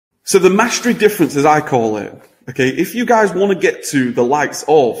So the mastery difference, as I call it, okay, if you guys want to get to the likes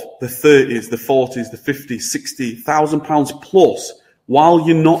of the 30s, the 40s, the 50s, 60,000 pounds plus while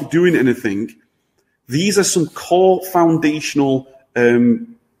you're not doing anything, these are some core foundational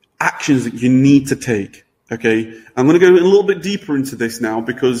actions that you need to take. Okay, I'm going to go a little bit deeper into this now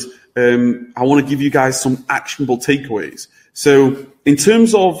because I want to give you guys some actionable takeaways. So in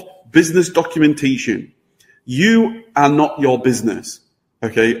terms of business documentation, you are not your business.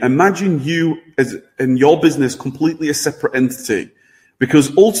 Okay, imagine you as in your business completely a separate entity,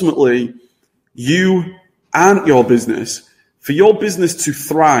 because ultimately you aren't your business. For your business to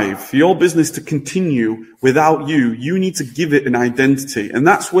thrive, for your business to continue without you, you need to give it an identity. And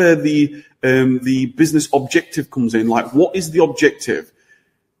that's where the business objective comes in. Like, what is the objective?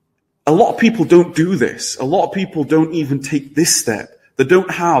 A lot of people don't do this. A lot of people don't even take this step. They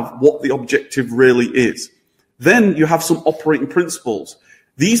don't have what the objective really is. Then you have some operating principles.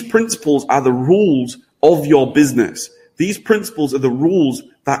 These principles are the rules of your business. These principles are the rules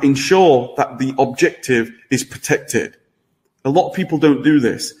that ensure that the objective is protected. A lot of people don't do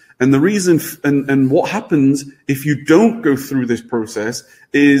this. And the reason, and what happens if you don't go through this process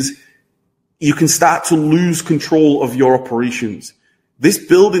is you can start to lose control of your operations. This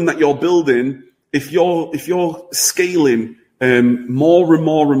building that you're building, if you're scaling more and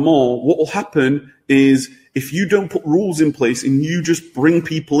more and more, what will happen is if you don't put rules in place and you just bring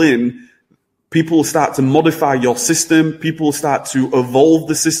people in, people will start to modify your system. People will start to evolve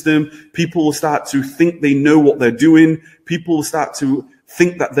the system. People will start to think they know what they're doing. People will start to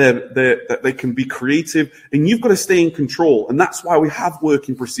think that that they can be creative, and you've got to stay in control. And that's why we have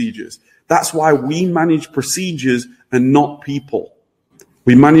working procedures. That's why we manage procedures and not people.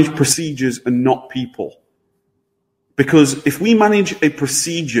 We manage procedures and not people. Because if we manage a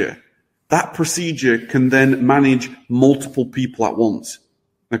procedure, that procedure can then manage multiple people at once.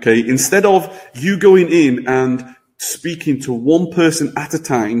 Okay, instead of you going in and speaking to one person at a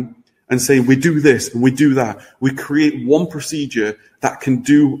time and saying, we do this and we do that, we create one procedure that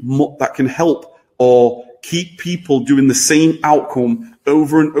can help or keep people doing the same outcome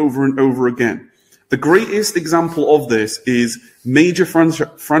over and over and over again. The greatest example of this is major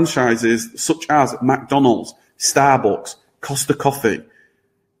franchises such as McDonald's, Starbucks, Costa Coffee.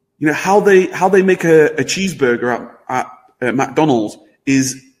 You know, how they make a cheeseburger at McDonald's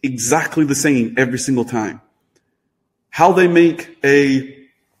is exactly the same every single time. How they make a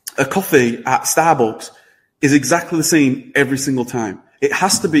coffee at Starbucks is exactly the same every single time. It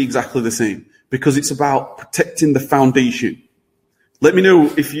has to be exactly the same because it's about protecting the foundation. Let me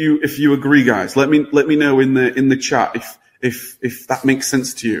know if you agree, guys. Let me know in the chat if that makes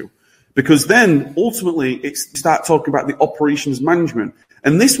sense to you. Because then ultimately start talking about the operations management.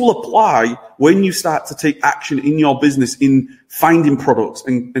 And this will apply when you start to take action in your business in finding products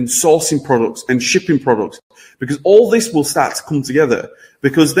and sourcing products and shipping products, because all this will start to come together,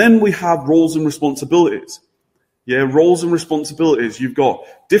 because then we have roles and responsibilities. Yeah, roles and responsibilities. You've got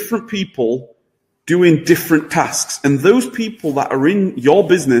different people doing different tasks, and those people that are in your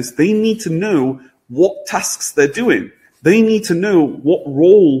business, they need to know what tasks they're doing. They need to know what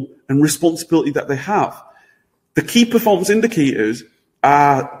role and responsibility that they have. The key performance indicators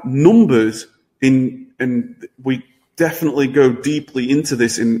are numbers and we definitely go deeply into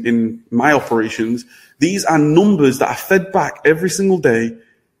this in my operations. These are numbers that are fed back every single day.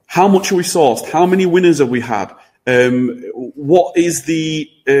 How much have we sourced? How many winners have we had? What is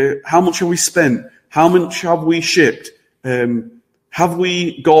how much have we spent? How much have we shipped? Have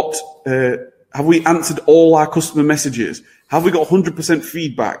we answered all our customer messages? Have we got 100%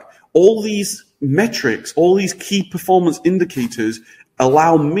 feedback? All these metrics, all these key performance indicators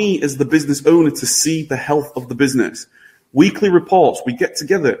allow me as the business owner to see the health of the business. Weekly reports, we get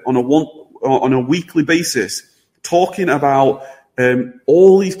together on a weekly basis, talking about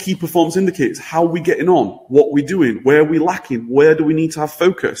all these key performance indicators, how are we getting on, what we're doing, where are we lacking, where do we need to have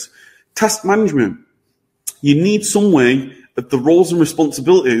focus. Task management, you need some way that the roles and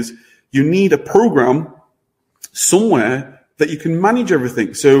responsibilities, you need a program somewhere that you can manage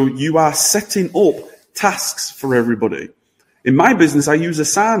everything. So you are setting up tasks for everybody. In my business, I use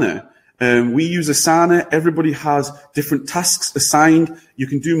Asana. We use Asana. Everybody has different tasks assigned. You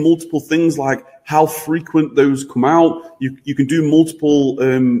can do multiple things like how frequent those come out. You can do multiple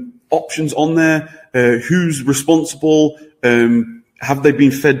options on there. Who's responsible? Have they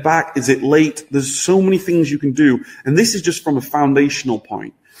been fed back? Is it late? There's so many things you can do. And this is just from a foundational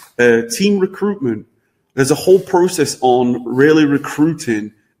point. Team recruitment. There's a whole process on really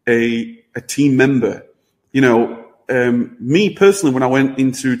recruiting a team member. You know, me personally, when I went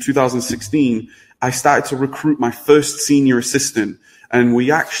into 2016, I started to recruit my first senior assistant. and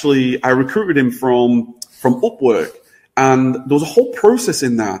I recruited him from Upwork, and there was a whole process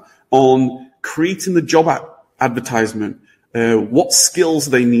in there on creating the job advertisement, what skills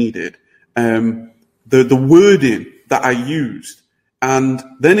they needed, the wording that I used. And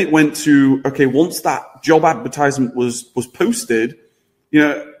then it went to, okay, once that job advertisement was posted,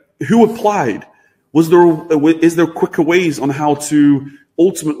 who applied? Is there quicker ways on how to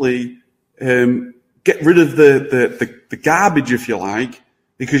ultimately get rid of the garbage, if you like,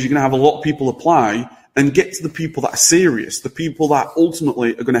 because you're going to have a lot of people apply, and get to the people that are serious, the people that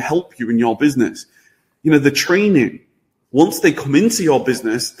ultimately are going to help you in your business. The training, once they come into your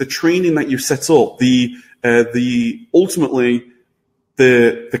business, the training that you set up, the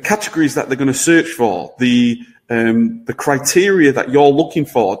categories that they're going to search for, the criteria that you're looking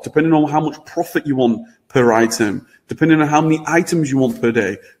for, depending on how much profit you want per item, depending on how many items you want per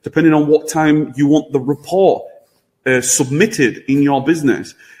day, depending on what time you want the report submitted in your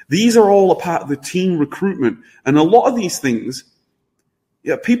business. These are all a part of the team recruitment. And a lot of these things,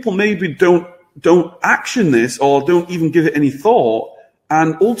 people maybe don't action this or don't even give it any thought.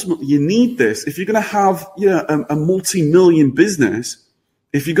 And ultimately you need this. If you're going to have, a multi-million business,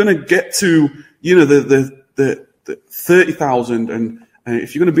 if you're going to get to, the 30,000, and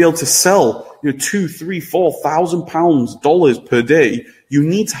if you're going to be able to sell, $2,000, $3,000, $4,000 dollars per day, you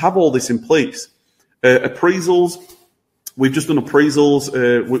need to have all this in place. Appraisals. We've just done appraisals.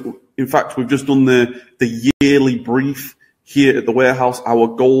 In fact, we've just done the yearly brief here at the warehouse, our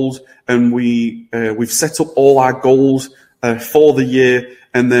goals, and we've set up all our goals for the year,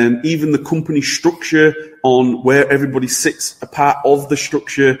 and then even the company structure on where everybody sits a part of the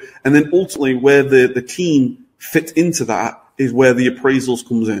structure, and then ultimately where the team fit into that is where the appraisals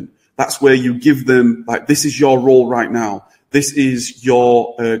comes in. That's where you give them, like, this is your role right now. This is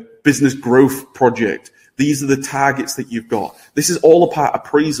your business growth project. These are the targets that you've got. This is all a part of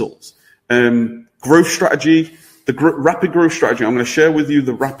appraisals. Growth strategy, rapid growth strategy. I'm going to share with you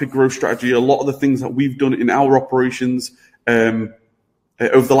the rapid growth strategy. A lot of the things that we've done in our operations over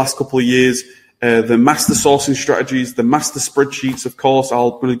the last couple of years, the master sourcing strategies, the master spreadsheets, of course. I'm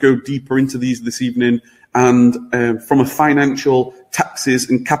going to go deeper into these this evening. And from a financial, taxes,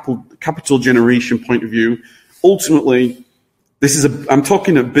 and capital generation point of view, ultimately, I'm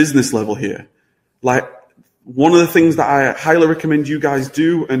talking at business level here. Like, one of the things that I highly recommend you guys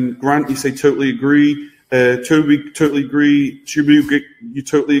do, and Grant, you say totally agree, Toby, totally agree, Chibu, you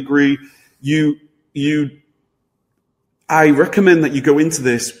totally agree. I recommend that you go into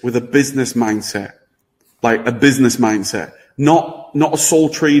this with a business mindset, not a sole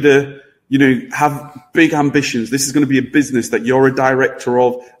trader. Have big ambitions. This is going to be a business that you're a director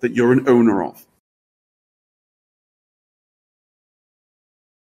of, that you're an owner of.